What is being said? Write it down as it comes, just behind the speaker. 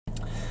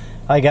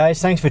Hi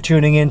guys, thanks for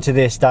tuning in to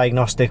this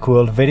Diagnostic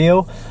World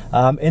video.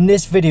 In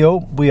this video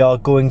we are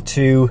going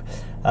to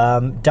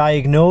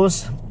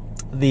diagnose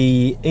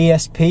the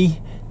ESP,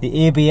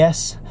 the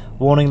ABS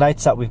warning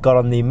lights that we've got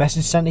on the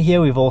message center here.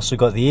 We've also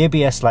got the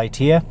ABS light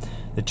here,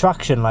 the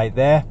traction light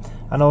there,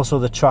 and also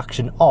the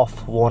traction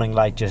off warning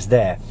light just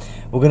there.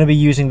 We're going to be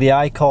using the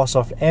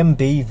iCarsoft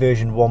MB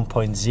version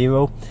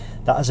 1.0.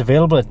 That is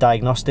available at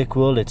Diagnostic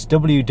World. It's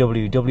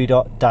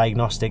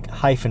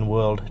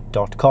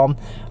www.diagnostic-world.com.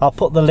 I'll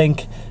put the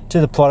link to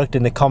the product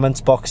in the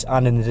comments box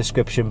and in the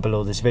description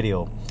below this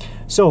video.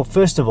 So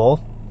first of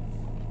all,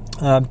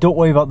 don't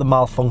worry about the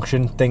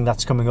malfunction thing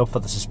that's coming up for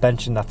the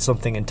suspension. That's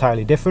something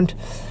entirely different.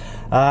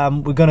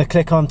 We're going to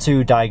click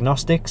onto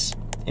Diagnostics.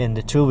 In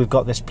the tool, we've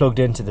got this plugged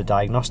into the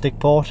diagnostic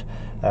port.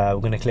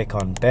 We're going to click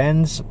on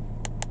Bends.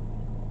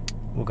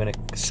 We're going to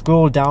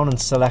scroll down and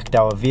select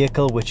our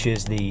vehicle, which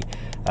is the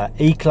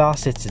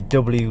E-Class. It's a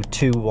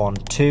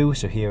W212,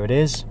 so here it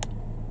is.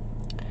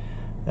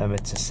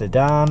 It's a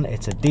sedan,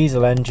 it's a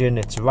diesel engine,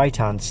 it's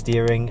right-hand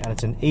steering, and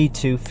it's an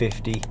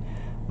E250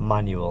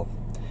 manual.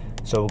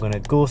 So we're going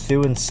to go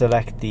through and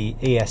select the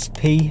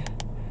ESP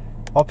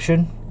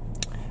option,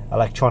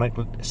 Electronic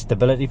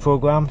Stability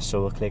Program,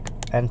 so we'll click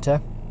Enter.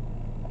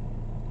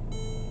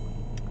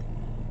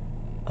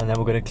 And then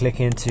we're going to click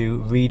into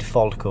Read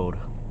Fault Code.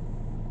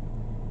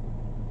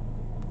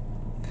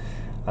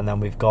 And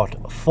then we've got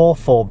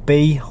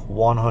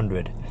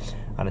 44B100,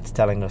 and it's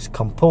telling us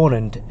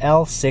component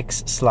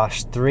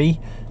L6/3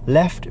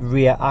 left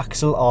rear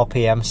axle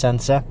RPM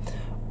sensor,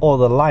 or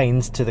the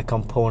lines to the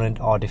component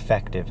are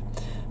defective.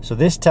 So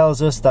this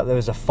tells us that there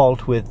is a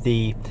fault with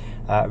the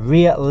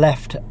rear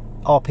left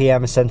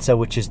RPM sensor,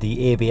 which is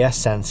the ABS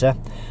sensor.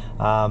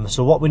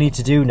 So what we need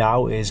to do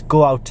now is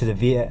go out to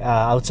the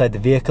outside the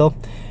vehicle,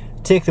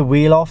 take the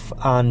wheel off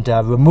and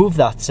remove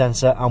that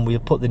sensor, and we'll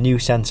put the new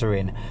sensor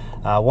in.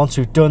 Once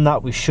we've done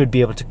that, we should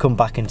be able to come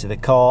back into the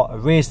car,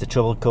 erase the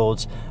trouble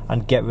codes,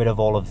 and get rid of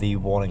all of the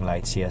warning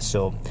lights here.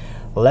 So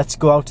let's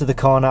go out to the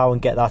car now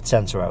and get that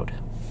sensor out.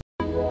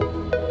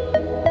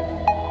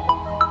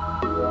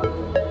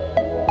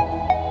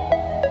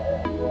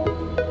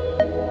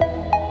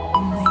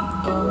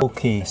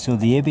 Okay, so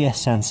the ABS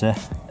sensor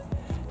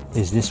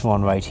is this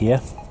one right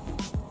here,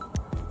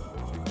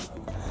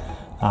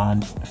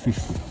 and if we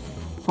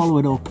follow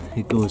it up,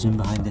 it goes in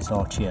behind this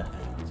arch here.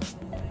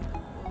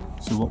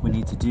 So what we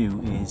need to do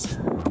is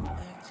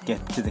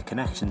get to the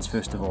connections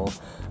first of all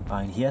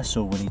behind here.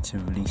 So we need to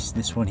release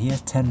this one here,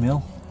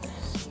 10mm.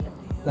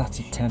 That's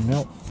a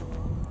 10mm.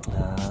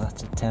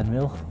 That's a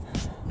 10mm.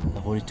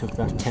 I've already took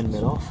that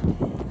 10mm off. And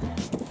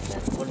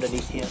then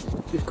underneath here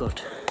we've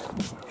got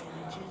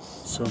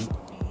some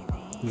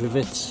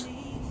rivets.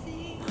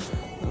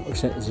 That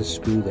looks like there's a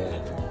screw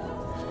there.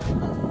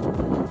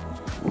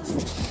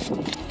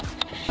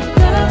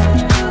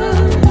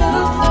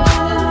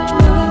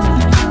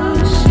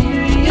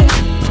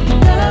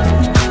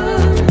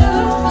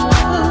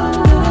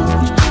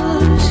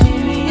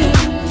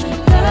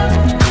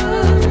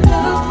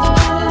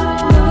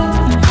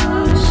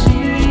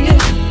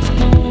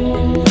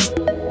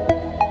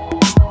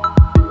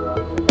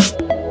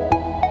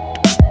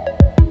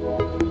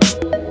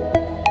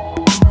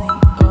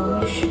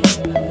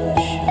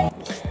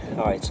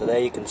 Alright, so there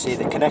you can see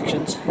the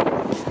connections.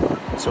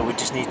 So we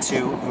just need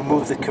to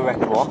remove the correct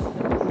one.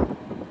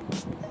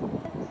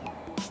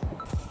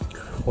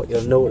 What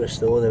you'll notice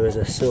though, there is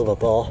a silver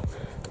bar,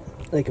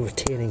 like a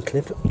retaining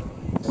clip. You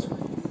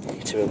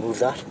need to remove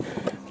that.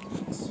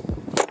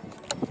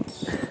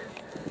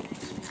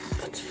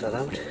 That's fell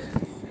out.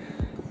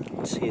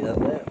 See that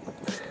there.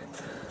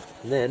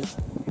 And then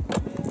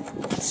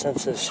the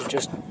sensor should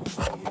just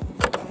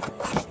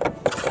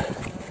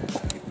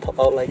pop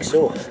out like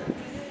so.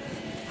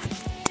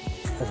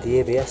 And the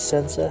ABS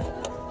sensor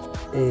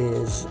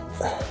is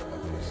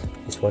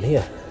this one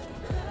here.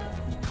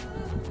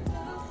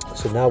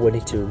 So now we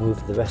need to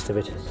remove the rest of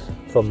it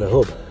from the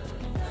hub.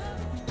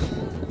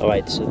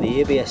 Alright, so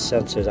the ABS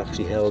sensor is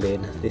actually held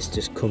in. This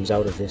just comes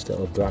out of this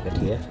little bracket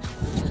here.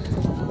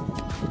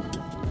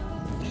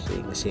 So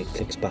you can see it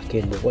clicks back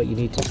in, but what you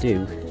need to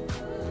do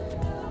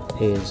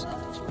is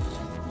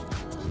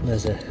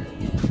there's a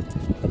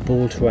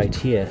bolt right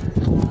here,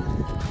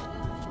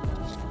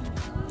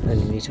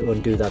 and you need to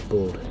undo that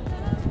bolt.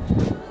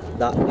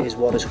 That is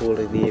what is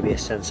holding the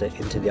ABS sensor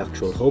into the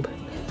actual hub.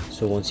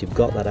 So once you've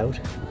got that out,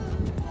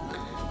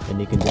 then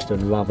you can just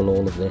unravel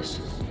all of this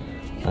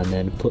and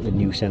then put the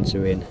new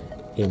sensor in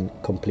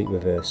complete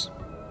reverse.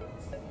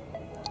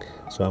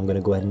 So I'm going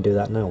to go ahead and do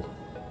that now.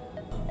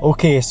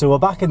 Okay, so we're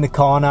back in the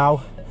car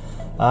now.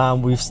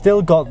 We've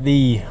still got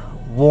the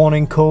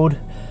warning code,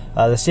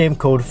 the same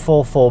code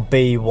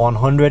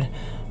 44B100.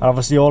 And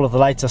obviously all of the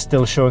lights are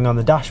still showing on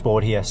the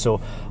dashboard here.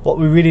 So what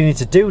we really need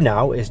to do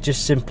now is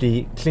just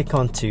simply click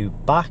onto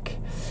back,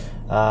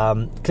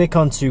 click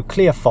onto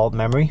clear fault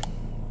memory.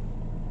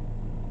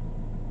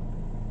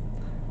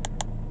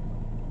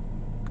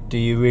 Do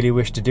you really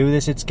wish to do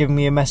this? It's giving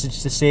me a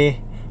message to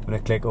say. I'm going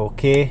to click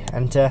OK,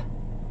 enter.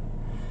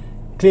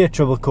 Clear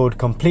trouble code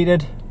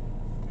completed.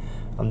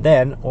 And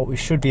then what we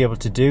should be able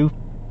to do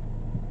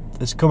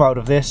is come out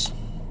of this,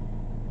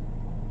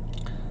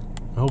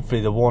 and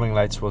hopefully the warning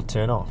lights will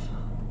turn off.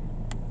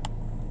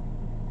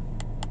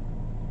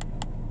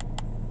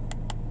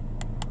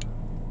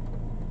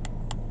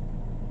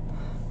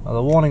 Well,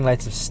 the warning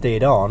lights have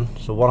stayed on,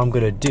 so what I'm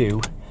going to do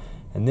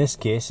in this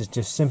case is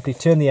just simply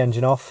turn the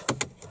engine off,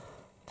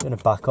 turn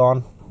it back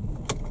on,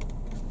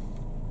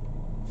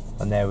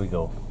 and there we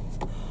go.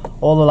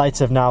 All the lights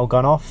have now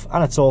gone off,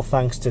 and it's all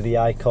thanks to the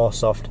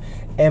iCarSoft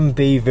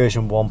MB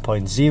version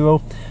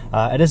 1.0.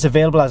 It is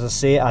available, as I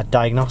say, at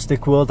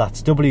Diagnostic World.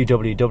 That's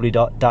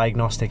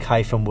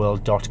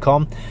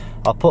www.diagnostic-world.com.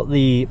 I'll put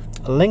the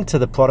link to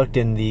the product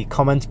in the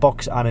comments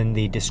box and in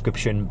the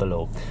description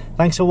below.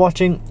 Thanks for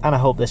watching, and I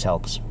hope this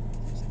helps.